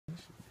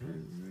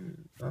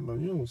I know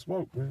you don't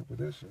smoke, man, but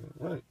that shit ain't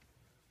right.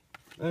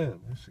 Damn,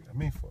 that shit got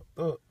me fucked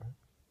up, man.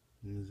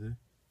 You see?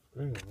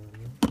 Damn,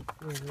 man.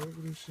 Look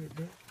at this shit,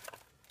 man.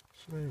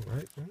 Shit ain't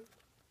right, man.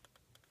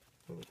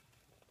 For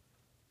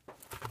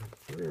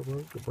real, bro.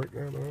 You could break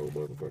down the whole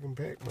motherfucking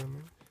pack,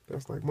 man.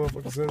 That's like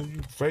motherfucking selling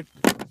you fake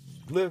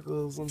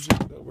liquor or some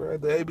shit over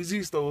at the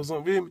ABC store or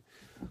something, feel me?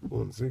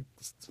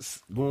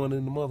 Going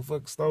in the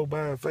motherfucking store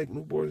buying fake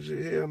Newport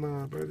shit. Hell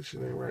nah, bro. This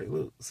shit ain't right.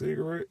 Look,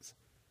 cigarettes.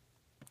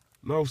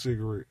 No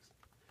cigarettes.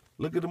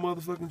 Look at the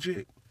motherfucking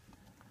chick.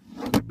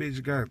 That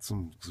bitch got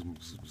some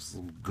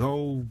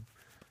gold,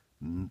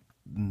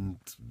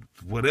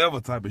 whatever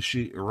type of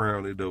shit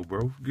around it though,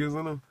 bro. Gives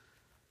on them.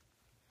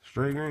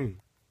 Straight green.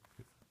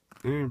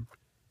 I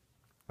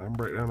can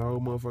break down the whole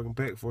motherfucking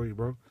pack for you,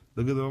 bro.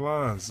 Look at the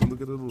lines.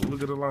 Look at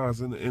the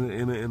lines in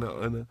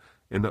the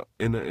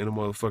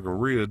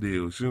motherfucking real deal.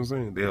 You see what I'm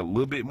saying? They're a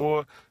little bit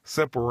more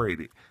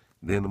separated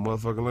than the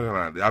motherfucking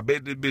lines. I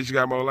bet this bitch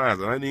got more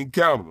lines. I ain't even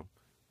counting them.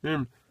 Hear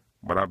me?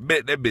 But I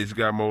bet that bitch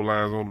got more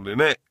lines on her than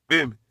that.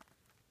 Feel me?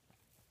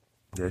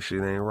 That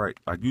shit ain't right.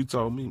 Like you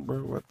told me, bro.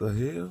 What the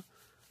hell?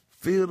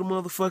 Feel the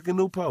motherfucking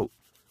Newport.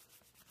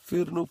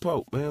 Feel the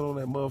Newport, man, on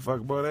that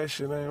motherfucker, boy. That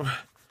shit ain't right.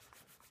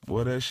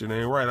 Boy, that shit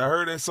ain't right. I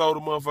heard they sold the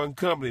motherfucking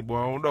company, boy.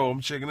 I don't know.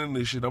 I'm checking in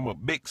this shit. I'm a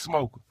big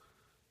smoker.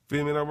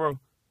 Feel me now, bro?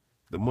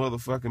 The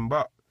motherfucking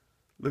box.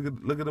 Look at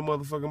the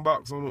motherfucking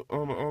box on the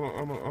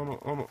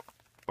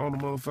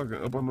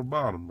motherfucking up on the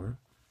bottom, bro.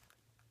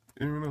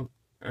 You know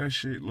that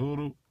shit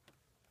little.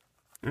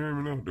 You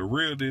know the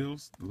real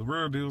deals.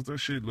 That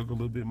shit look a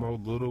little bit more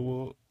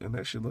little, and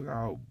that shit look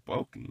all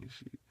bulky and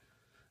shit.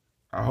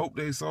 I hope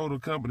they sold the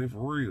company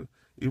for real.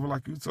 Even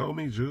like you told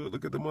me, Judd.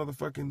 Look at the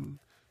motherfucking.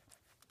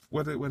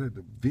 What is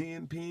the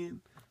VIN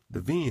pin? The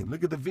VIN.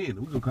 Look at the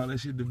VIN. We gonna call that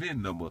shit the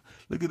VIN number.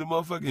 Look at the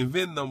motherfucking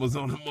VIN numbers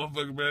on the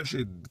motherfucking, man.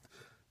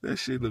 That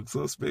shit looks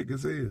suspect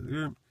as hell. You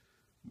hear me?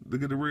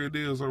 Look at the real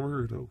deals over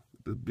here though.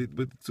 The bit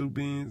with the two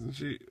bins and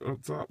shit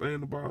up top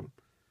and the bottom.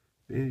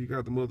 Then you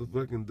got the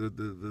motherfucking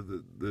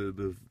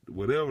the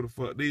whatever the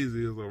fuck these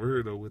is over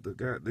here though with the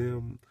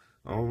goddamn,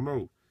 I don't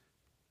know.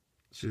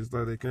 Shit's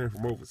like they came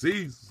from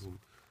overseas.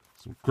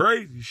 Some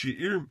crazy shit.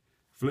 You hear me?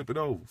 Flip it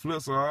over.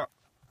 Flip side.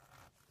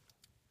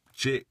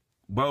 Check.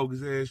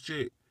 Bogus ass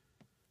check.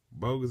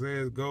 Bogus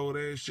ass gold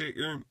ass check.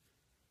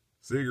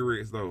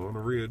 Cigarettes though, on the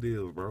real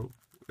deal, bro.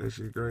 That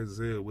shit crazy as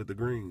hell with the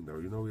green though.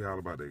 You know we all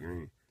about that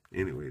green.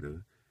 Anyway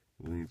though,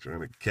 we ain't trying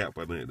to cap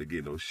or nothing to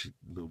get no shit,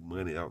 no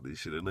money out this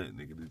shit or nothing,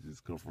 nigga. It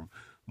just come from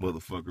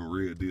motherfucking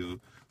real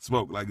deal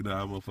smoke. Like you know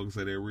how motherfuckers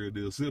say that real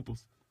deal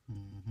simples.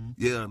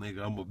 Yeah,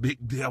 nigga, I'm a big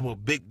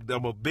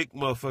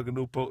motherfucking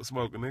Newport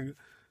smoker, nigga.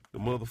 The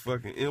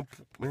motherfucking imp,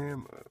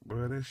 man,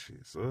 bro, that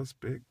shit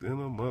suspect in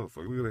a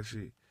motherfucker. Look at that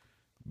shit.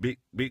 Big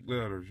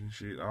letters and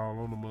shit all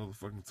on the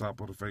motherfucking top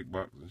of the fake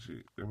box and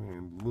shit. I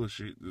mean, little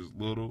shit, just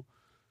little.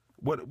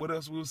 What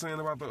else we was saying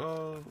about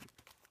the,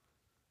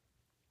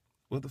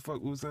 what the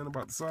fuck we was saying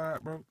about the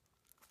side, bro?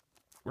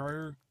 Right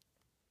here.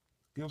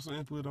 Give some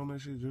input on that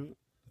shit, Jude.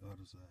 The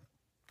other side.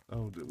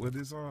 Oh, what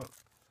this side?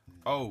 Yeah.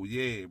 Oh,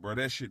 yeah, bro,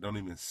 that shit don't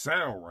even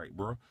sound right,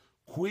 bro.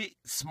 Quit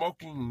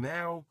smoking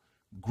now.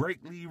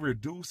 Greatly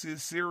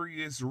reduces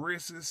serious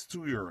risks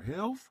to your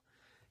health.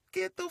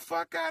 Get the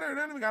fuck out of here.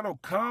 That ain't got no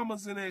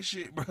commas in that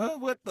shit, bro.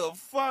 What the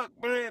fuck,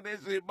 man?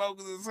 That shit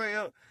bogus as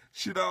hell.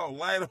 Shit all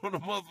light on the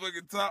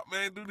motherfucking top,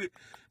 man. Do this.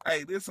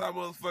 Hey, this how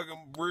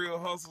motherfucking real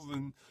hustles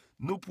in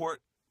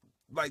Newport,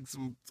 like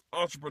some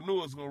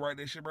entrepreneurs gonna write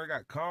that shit, bro.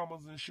 Got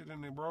commas and shit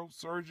in there, bro.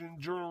 Surgeon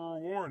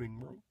general warning,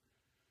 bro.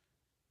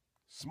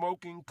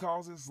 Smoking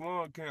causes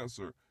lung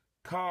cancer,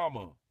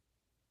 comma.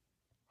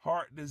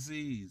 Heart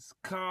disease,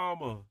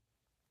 comma.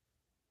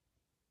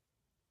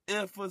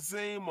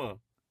 Emphysema,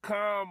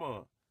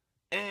 comma.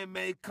 And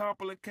may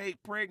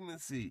complicate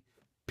pregnancy,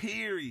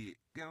 period.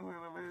 You know what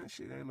I mean?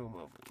 Shit ain't no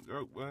motherfucking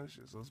joke, boy.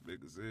 Shit so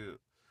big as hell.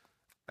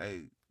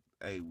 Hey,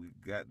 we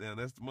got down.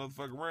 That's the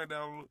motherfucking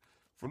rundown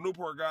from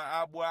Newport,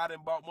 guy. I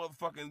done bought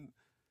motherfucking.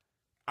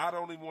 I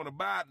don't even want to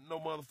buy no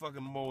motherfucking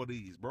more of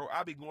these, bro.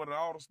 I be going to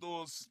all the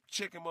stores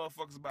checking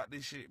motherfuckers about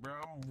this shit, bro.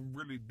 I'm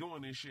really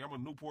doing this shit. I'm a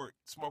Newport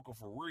smoker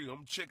for real.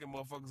 I'm checking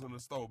motherfuckers in the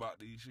store about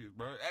these shit,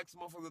 bro. Ask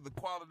motherfuckers the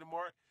quality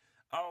mark,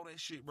 all that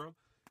shit, bro.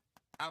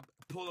 I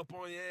pull up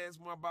on your ass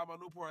when I buy my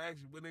Newport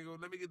action, but they go,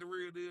 let me get the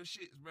real deal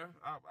shits, man.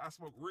 I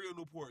smoke real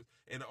Newports.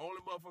 And the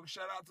only motherfucker,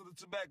 shout out to the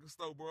tobacco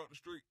store, bro, up the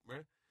street,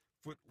 man.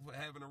 For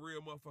having a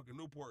real motherfucking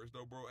Newports,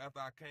 though, bro.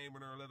 After I came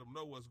in there and let them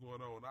know what's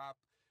going on,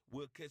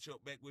 we'll catch up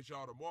back with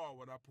y'all tomorrow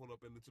when I pull up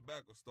in the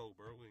tobacco store,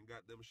 bro. And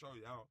got them to show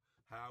y'all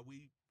how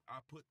I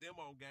put them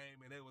on game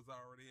and they was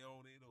already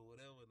on it or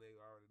whatever. And they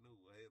already knew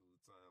ahead of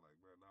the time. Like,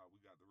 bro, nah, we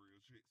got the real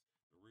shits,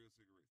 the real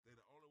cigarettes. They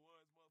the only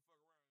ones,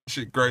 motherfucker, around.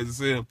 Shit crazy as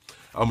hell.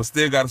 I'ma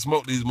still gotta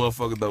smoke these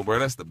motherfuckers, though,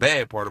 bro. That's the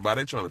bad part about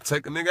it. They trying to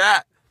take a nigga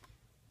out.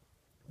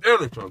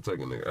 Damn, they trying to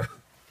take a nigga out.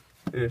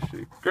 That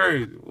shit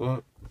crazy,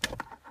 what?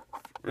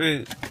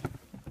 Man.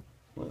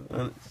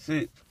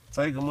 Shit.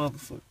 Take a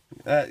motherfucker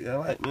out,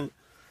 y'all like, man.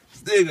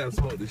 Still gotta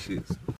smoke this shit.